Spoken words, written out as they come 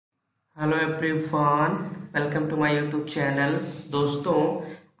Hello everyone, welcome to my YouTube channel. दोस्तों,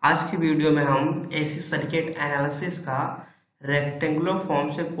 आज की वीडियो में हम एसी सर्किट एनालिसिस का रेक्टेंगुलर फॉर्म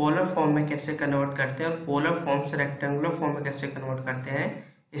से पोलर फॉर्म में कैसे कन्वर्ट करते हैं और पोलर फॉर्म से रेक्टेंगुलर फॉर्म में कैसे कन्वर्ट करते हैं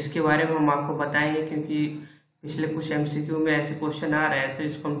इसके बारे में हम आपको बताएंगे, क्योंकि पिछले कुछ एमसीक्यू में ऐसे क्वेश्चन आ रहे थे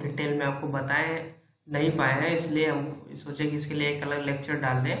जिसको हम डिटेल में आपको बताए नहीं पाए हैं। इसलिए हम सोचे कि इसके लिए एक अलग लेक्चर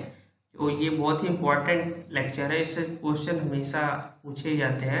डाल दें। तो ये बहुत ही इंपॉर्टेंट लेक्चर है, इससे क्वेश्चन हमेशा पूछे ही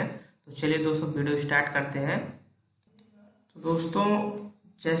जाते हैं। तो चलिए दोस्तों, वीडियो स्टार्ट करते हैं। तो दोस्तों,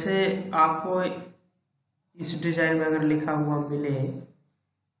 जैसे आपको इस डिजाइन में अगर लिखा हुआ मिले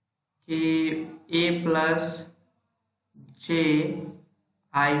कि a plus J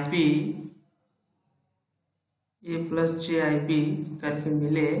I B करके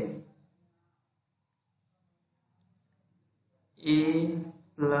मिले, a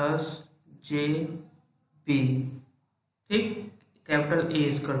प्लस जे बी, ठीक, कैपिटल ए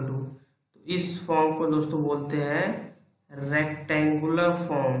इक्वल टू, तो इस फॉर्म को दोस्तों बोलते हैं rectangular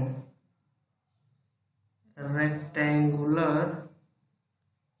form. Rectangular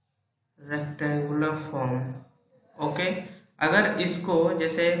form, okay. अगर इसको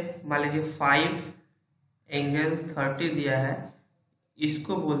जैसे मान लीजिए 5 एंगल 30 दिया है,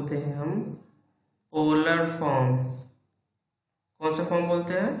 इसको बोलते हैं हम पोलर फॉर्म। कौन सा फॉर्म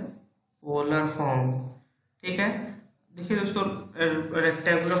बोलते हैं? पोलर फॉर्म, ठीक है। देखिए दोस्तों,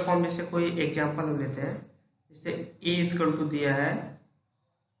 रेक्टेंगुलर फॉर्म जैसे कोई एग्जांपल हम लेते हैं। जैसे ए इक्वल टू दिया है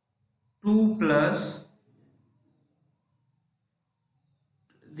 2 प्लस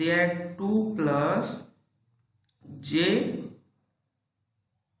जे,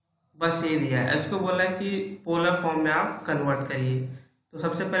 बस ये दिया है। इसको बोला है कि पोलर फॉर्म में आप कन्वर्ट करिए। तो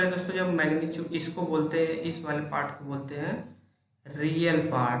सबसे पहले दोस्तों, जब मैग्नीट्यूड, इसको बोलते हैं, इस वाले पार्ट को बोलते हैं रियल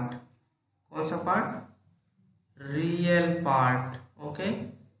पार्ट। कौन सा पार्ट? Real part, okay.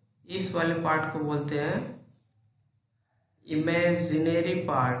 इस वाले पार्ट को बोलते हैं इमेजिनरी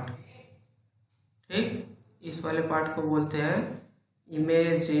पार्ट, ठीक। इस वाले पार्ट को बोलते हैं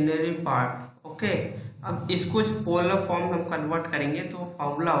इमेजिनरी पार्ट, ओके। अब इसको पोलर फॉर्म में हम कन्वर्ट करेंगे तो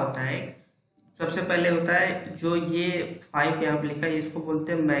फॉर्मूला होता है, सबसे पहले होता है जो ये 5 यहाँ पे लिखा है, इसको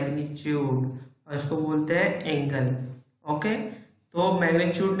बोलते हैं मैग्नीट्यूड और इसको बोलते हैं एंगल, ओके। तो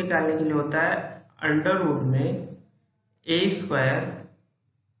मैग्नीट्यूड निकालने के लिए होता है अंडर रूट में a square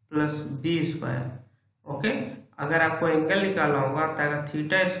plus B square, okay. अगर आपको एंगल निकालना होगा तो अगर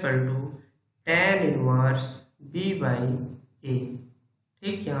theta equal to tan inverse b by ए,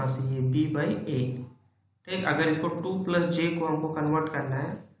 ठीक। यहाँ से ये b बाई ए, ठीक। अगर इसको 2 प्लस जे को हमको कन्वर्ट करना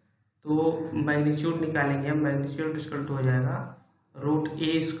है तो मैग्नीट्यूड निकालेंगे हम। मैग्नीट्यूड इक्वल टू हो जाएगा रूट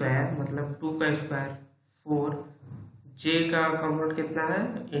a स्क्वायर, मतलब 2 का स्क्वायर 4, जे का कन्वर्ट कितना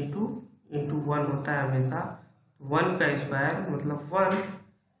है? इंटू 1 होता है हमेशा, 1 का स्क्वायर मतलब 1।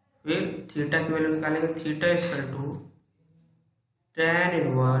 फिर थीटा की वैल्यू निकालेंगे, theta equal to tan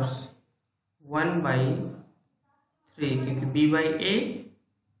inverse 1/3, क्योंकि b बाई ए,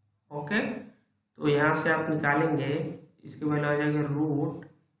 ओके। तो यहाँ से आप निकालेंगे, इसकी वैल्यू आ जाएगी रूट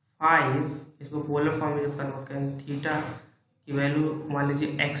 5। इसको पोलर फॉर्म में जब कन्वर्ट करेंगे, थीटा की वैल्यू मान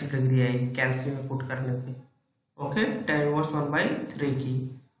लीजिए x डिग्री आएगी कैल्सियम में पुट करने पे, ओके। tan इनवर्स 1/3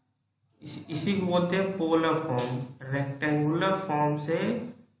 की, इसी को बोलते हैं पोलर फॉर्म। रेक्टेंगुलर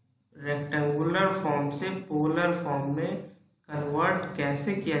फॉर्म से पोलर फॉर्म में कन्वर्ट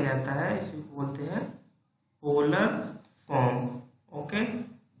कैसे किया जाता है, इसी को बोलते हैं पोलर फॉर्म, ओके।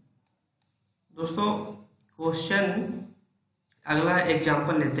 दोस्तों, क्वेश्चन अगला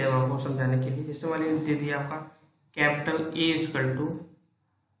एग्जांपल लेते हैं आपको समझाने के लिए। जैसे मान लीजिए दे दिया आपका capital A equal to,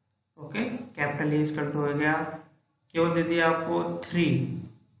 okay, capital A equal to हो गया, केवल दे दिया आपको 3,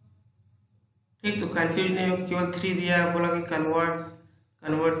 ठीक। तो कंफ्यूज नहीं हो, केवल 3 दिया है, बोला कि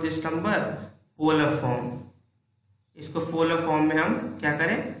convert this number polar form. इसको पोलर फॉर्म में हम क्या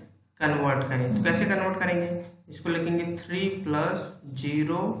करें? कन्वर्ट करें। तो कैसे कन्वर्ट करेंगे? इसको लिखेंगे 3 प्लस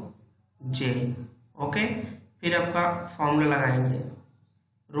 0 जे, ओके। फिर आपका फॉर्मूला लगाएंगे,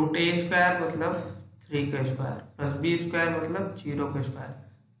 रूट ए स्क्वायर मतलब 3 का स्क्वायर प्लस बी स्क्वायर मतलब 0 का स्क्वायर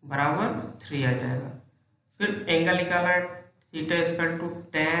बराबर 3 आ जाएगा। फिर एंगल निकालना है, theta equal to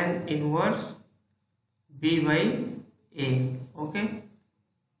tan inverse b by A, okay.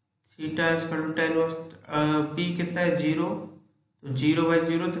 Theta equal to tan inverse b कितना है? 0, तो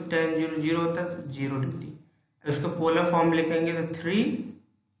 0/0 तो tan 0 होता है, तो 0 डिग्री। इसको पोलर फॉर्म लिखेंगे तो 3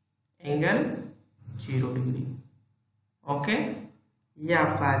 एंगल 0 डिग्री, ओके। ये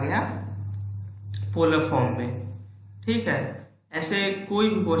आपका आ गया पोलर फॉर्म में, ठीक है। ऐसे कोई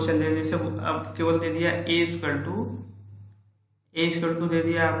भी क्वेश्चन दे, जैसे अब केवल दे दिया a इक्वल टू दे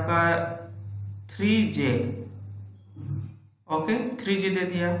दिया आपका 3j, ओके 3G दे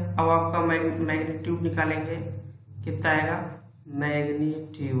दिया। अब आपका मैग्नीट्यूड निकालेंगे, कितना आएगा,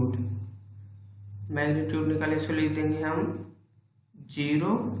 मैग्नीट्यूड निकाले इसको लिख देंगे हम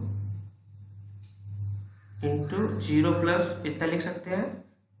 0 इंटू 0 प्लस इतना लिख सकते हैं,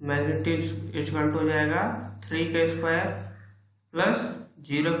 मैग्नीट्यूड इक्वल टू हो जाएगा 3 का स्क्वायर प्लस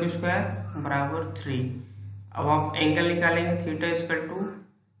 0 का स्क्वायर बराबर 3। अब आप एंगल निकालेंगे, theta equal to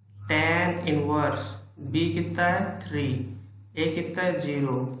tan inverse B कितना है 3, ए कितना है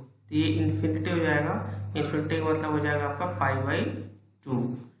 0, तो ये इन्फिनिटी हो जाएगा। इन्फिनिटी का मतलब हो जाएगा आपका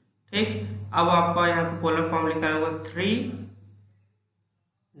π/2। ठीक, अब आपका यहाँ पे पोलर फॉर्म लिखा होगा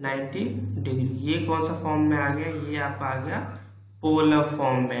 390 डिग्री। ये कौन सा फॉर्म में आ गया, ये आपका आ गया पोलर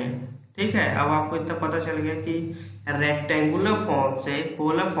फॉर्म में। ठीक है, अब आपको इतना पता चल गया कि रेक्टेंगुलर फॉर्म से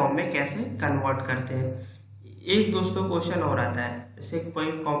पोलर फॉर्म में कैसे कन्वर्ट करते हैं। एक दोस्तों क्वेश्चन और आता है, जैसे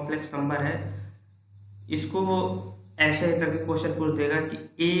कोई कॉम्प्लेक्स नंबर है, इसको ऐसे करके क्वेश्चन पूछ देगा कि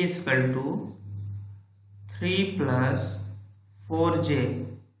a equal to 3 plus 4j,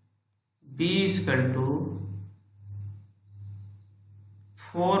 b equal to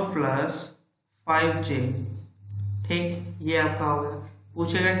 4 plus 5j। ठीक, ये आपका होगा।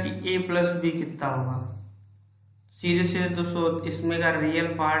 पूछेगा कि a प्लस b कितना होगा। सीधे से दोस्तों इसमें का रियल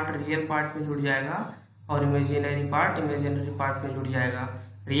पार्ट में जुड़ जाएगा और इमेजिनरी पार्ट में जुड़ जाएगा।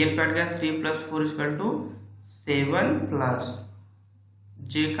 रियल पार्ट का 3 plus 4 equal to 7 plus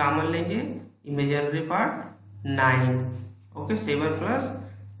j common लेंगे, imaginary part 9। Okay, 7 plus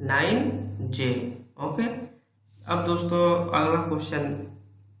 9j। Okay, अब दोस्तों अगला क्वेश्चन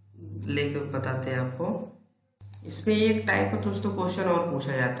लेकर बताते हैं आपको। इसमें एक टाइप का दोस्तों क्वेश्चन और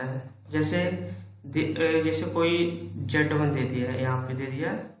पूछा जाता है, जैसे कोई Z1 दे दिया है, यहाँ पे दे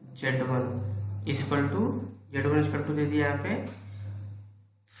दिया Z1 इक्वल टू दे दिया यहाँ पे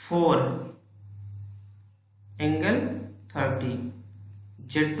 4 एंगल 30,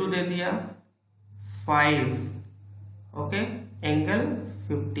 Z2 दे दिया 5 ओके एंगल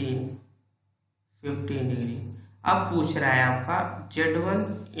 15 डिग्री। अब पूछ रहा है आपका Z1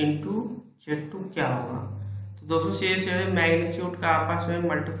 इंटू Z2 क्या होगा। तो दोस्तों सीधे मैग्नीट्यूड का आपस में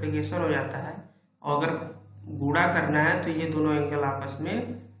मल्टीप्लिकेशन हो जाता है, और अगर गुणा करना है तो ये दोनों एंगल आपस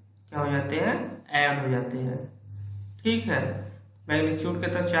में क्या हो जाते हैं, ऐड हो जाते हैं। ठीक है, मैग्नीट्यूड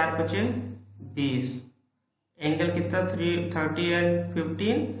कितना 4 बचे 20, एंगल कितना 30 एंड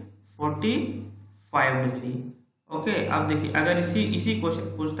 15 45 डिग्री। ओके, अब देखिए अगर इसी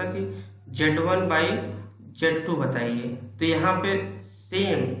क्वेश्चन पूछता कि Z1 बाई Z2 बताइए, तो यहाँ पे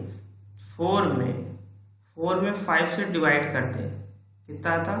सेम 4 में 5 से डिवाइड करते हैं,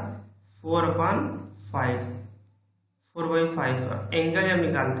 कितना आता 4/5, 4/5। एंगल जब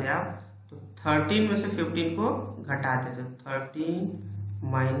निकालते हैं आप तो 13 में से 15 को घटाते, तो 13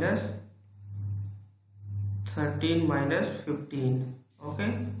 माइनस 15 ओके,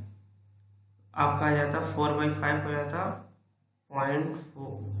 आपका आ जाता 4/5 हो जाता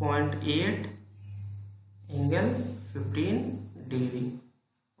 0.8 एंगल 15 डिग्री।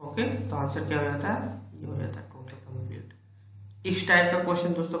 ओके, तो आंसर क्या हो जाता है, ये हो जाता है टोटल कंप्लीट। इस टाइप का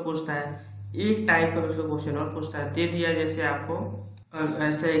क्वेश्चन दोस्तों पूछता है। एक टाइप का दोस्तों क्वेश्चन और पूछता है, दे दिया जैसे आपको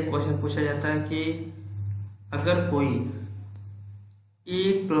ऐसा एक क्वेश्चन पूछा जाता है कि अगर कोई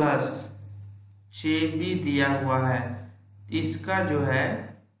a प्लस JB दिया हुआ है, इसका जो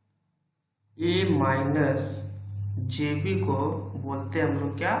है a माइनस JB को बोलते हैं हम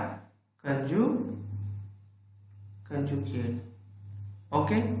लोग क्या, कंजुगेट।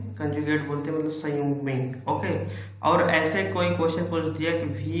 ओके, कंजुगेट बोलते हैं मतलब संयुग्मिक। ओके, और ऐसे कोई क्वेश्चन पूछ दिया कि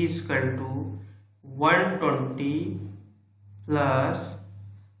v equal to 120 plus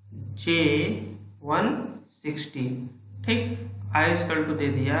J160। ठीक, I इक्वल टू दे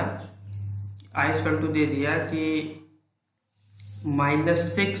दिया कि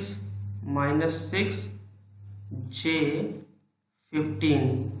 -6 J15।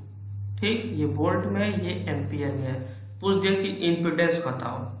 ठीक, ये वोल्ट में, ये एम्पियर में है। पूछ दिया कि इम्पीडेंस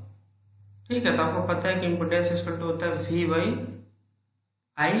बताओ। ठीक है, तो आपको पता है कि इम्पीडेंस इक्वल टू होता है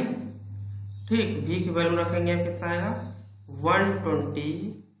V/I। ठीक, V की वैल्यू रखेंगे कितना आएगा 120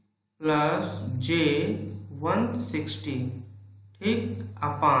 प्लस J160। ठीक,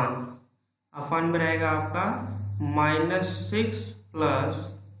 अपान में रहेगा आपका -6 प्लस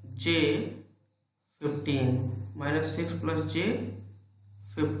J15।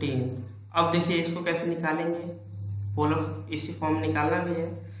 अब देखिए इसको कैसे निकालेंगे, पोलर इसी फॉर्म में निकालना भी है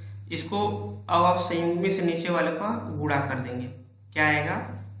इसको। अब आप संयुग्मी से नीचे वाले का गुणा कर देंगे, क्या आएगा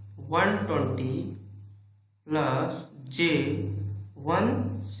 120 प्लस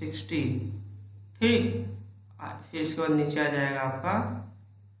J160। ठीक, फिर इसके बाद नीचे आ जाएगा आपका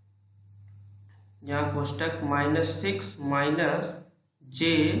यहाँ कोष्टक -6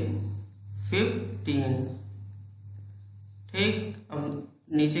 -j15। ठीक, अब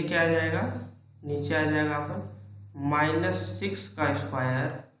नीचे क्या आ जाएगा, नीचे आ जाएगा अपन -6 का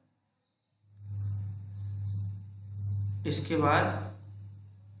स्क्वायर, इसके बाद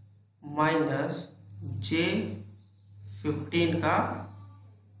 -j15 का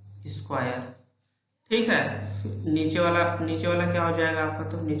स्क्वायर। ठीक है, नीचे वाला क्या हो जाएगा आपका,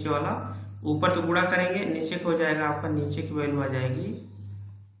 तो नीचे वाला ऊपर तो गुणा करेंगे, नीचे का हो जाएगा आपका, नीचे की वैल्यू आ जाएगी,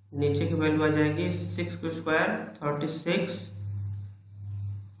 नीचे की वैल्यू आ जाएगी 6 का स्क्वायर 36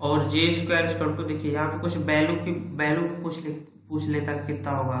 और j स्क्वायर इक्वल टू, देखिए यहाँ पे कुछ वैल्यू पूछ लेता है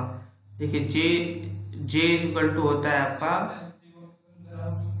कितना होगा। देखिए j इक्वल टू होता है आपका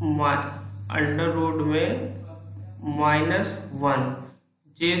अंडर रूट में -1,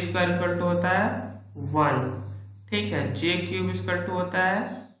 j स्क्वायर इक्वल टू होता है 1। ठीक है, j क्यूब इक्वल टू होता है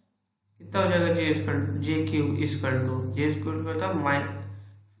कितना हो जाएगा, j क्यूब इक्वल टू होता है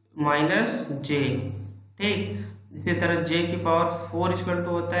 -j। ठीक, इसी तरह j की पावर 4 इक्वल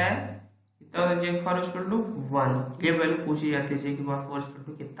टू होता है कितना होता है, j की पावर इक्वल टू 1। ये वैल्यू पूछी जाती है, j की पावर 4 इक्वल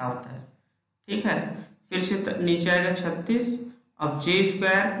टू कितना होता है। ठीक है, फिर से नीचे आएगा 36, अब j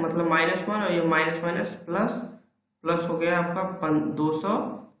स्क्वायर मतलब -1 और ये माइनस प्लस हो गया आपका 200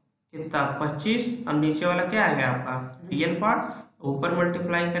 कितना 25। अब नीचे वाला क्या आ गया आपका रियल पार्ट, ऊपर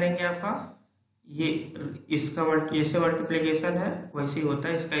मल्टीप्लाई करेंगे आपका, ये इसका जैसे मल्टीप्लीकेशन है वैसे ही होता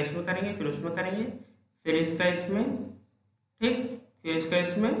है, इसका इसमें करेंगे फिर उसमें करेंगे फिर इसका इसमें, ठीक, फिर इसका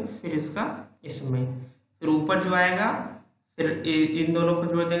इसमें फिर इसका इसमें, फिर ऊपर जो आएगा फिर इन दोनों को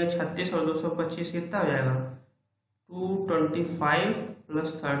जोड़ देंगे 36 और 225 कितना हो जाएगा 225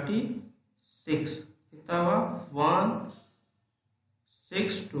 + 36 कितना हुआ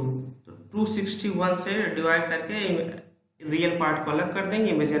 162। तो 261 से डिवाइड करके रियल पार्ट को अलग कर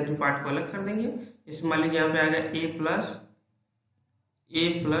देंगे, इमेजिनरी पार्ट को अलग कर देंगे। इस मान लीजिए यहाँ पे आ गया a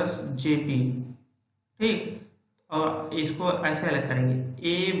प्लस jp। ठीक, और इसको ऐसे अलग करेंगे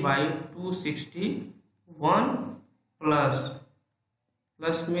a/261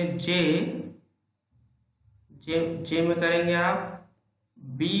 प्लस में j में करेंगे आप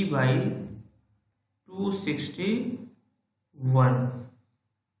b/261।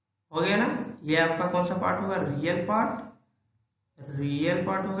 हो गया ना, ये आपका कौन सा पार्ट होगा, रियल पार्ट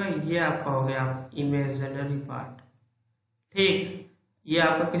होगा, ये आपका हो गया इमेजिनरी पार्ट। ठीक, ये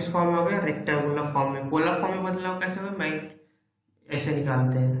आपका किस फॉर्म में हो गया, रेक्टेंगुलर फॉर्म में। पोलर फॉर्म में बदलाव कैसे होगा, मैं ऐसे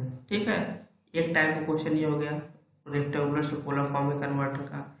निकालते हैं। ठीक है, एक टाइप का क्वेश्चन ये हो गया रेक्टेंगुलर से पोलर फॉर्म में कन्वर्टर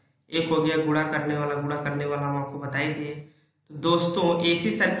का। एक हो गया गुणा करने वाला हम आपको बता ही दिए। तो दोस्तों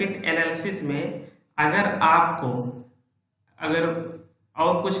एसी सर्किट एनालिसिस में अगर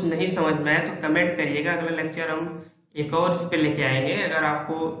और कुछ नहीं समझ में आए तो कमेंट करिएगा, अगला लेक्चर हम एक और इस पे लेके आएंगे। अगर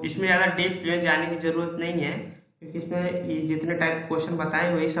आपको इसमें ज़्यादा डीप में जाने की जरूरत नहीं है, क्योंकि इसमें ये जितने टाइप क्वेश्चन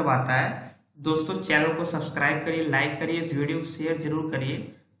बताए वही सब आता है। दोस्तों चैनल को सब्सक्राइब करिए, लाइक करिए, इस वीडियो को शेयर जरूर करिए,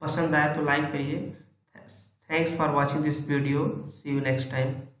 पसंद आया तो लाइक करिए। Thanks for watching this video, C you next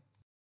time.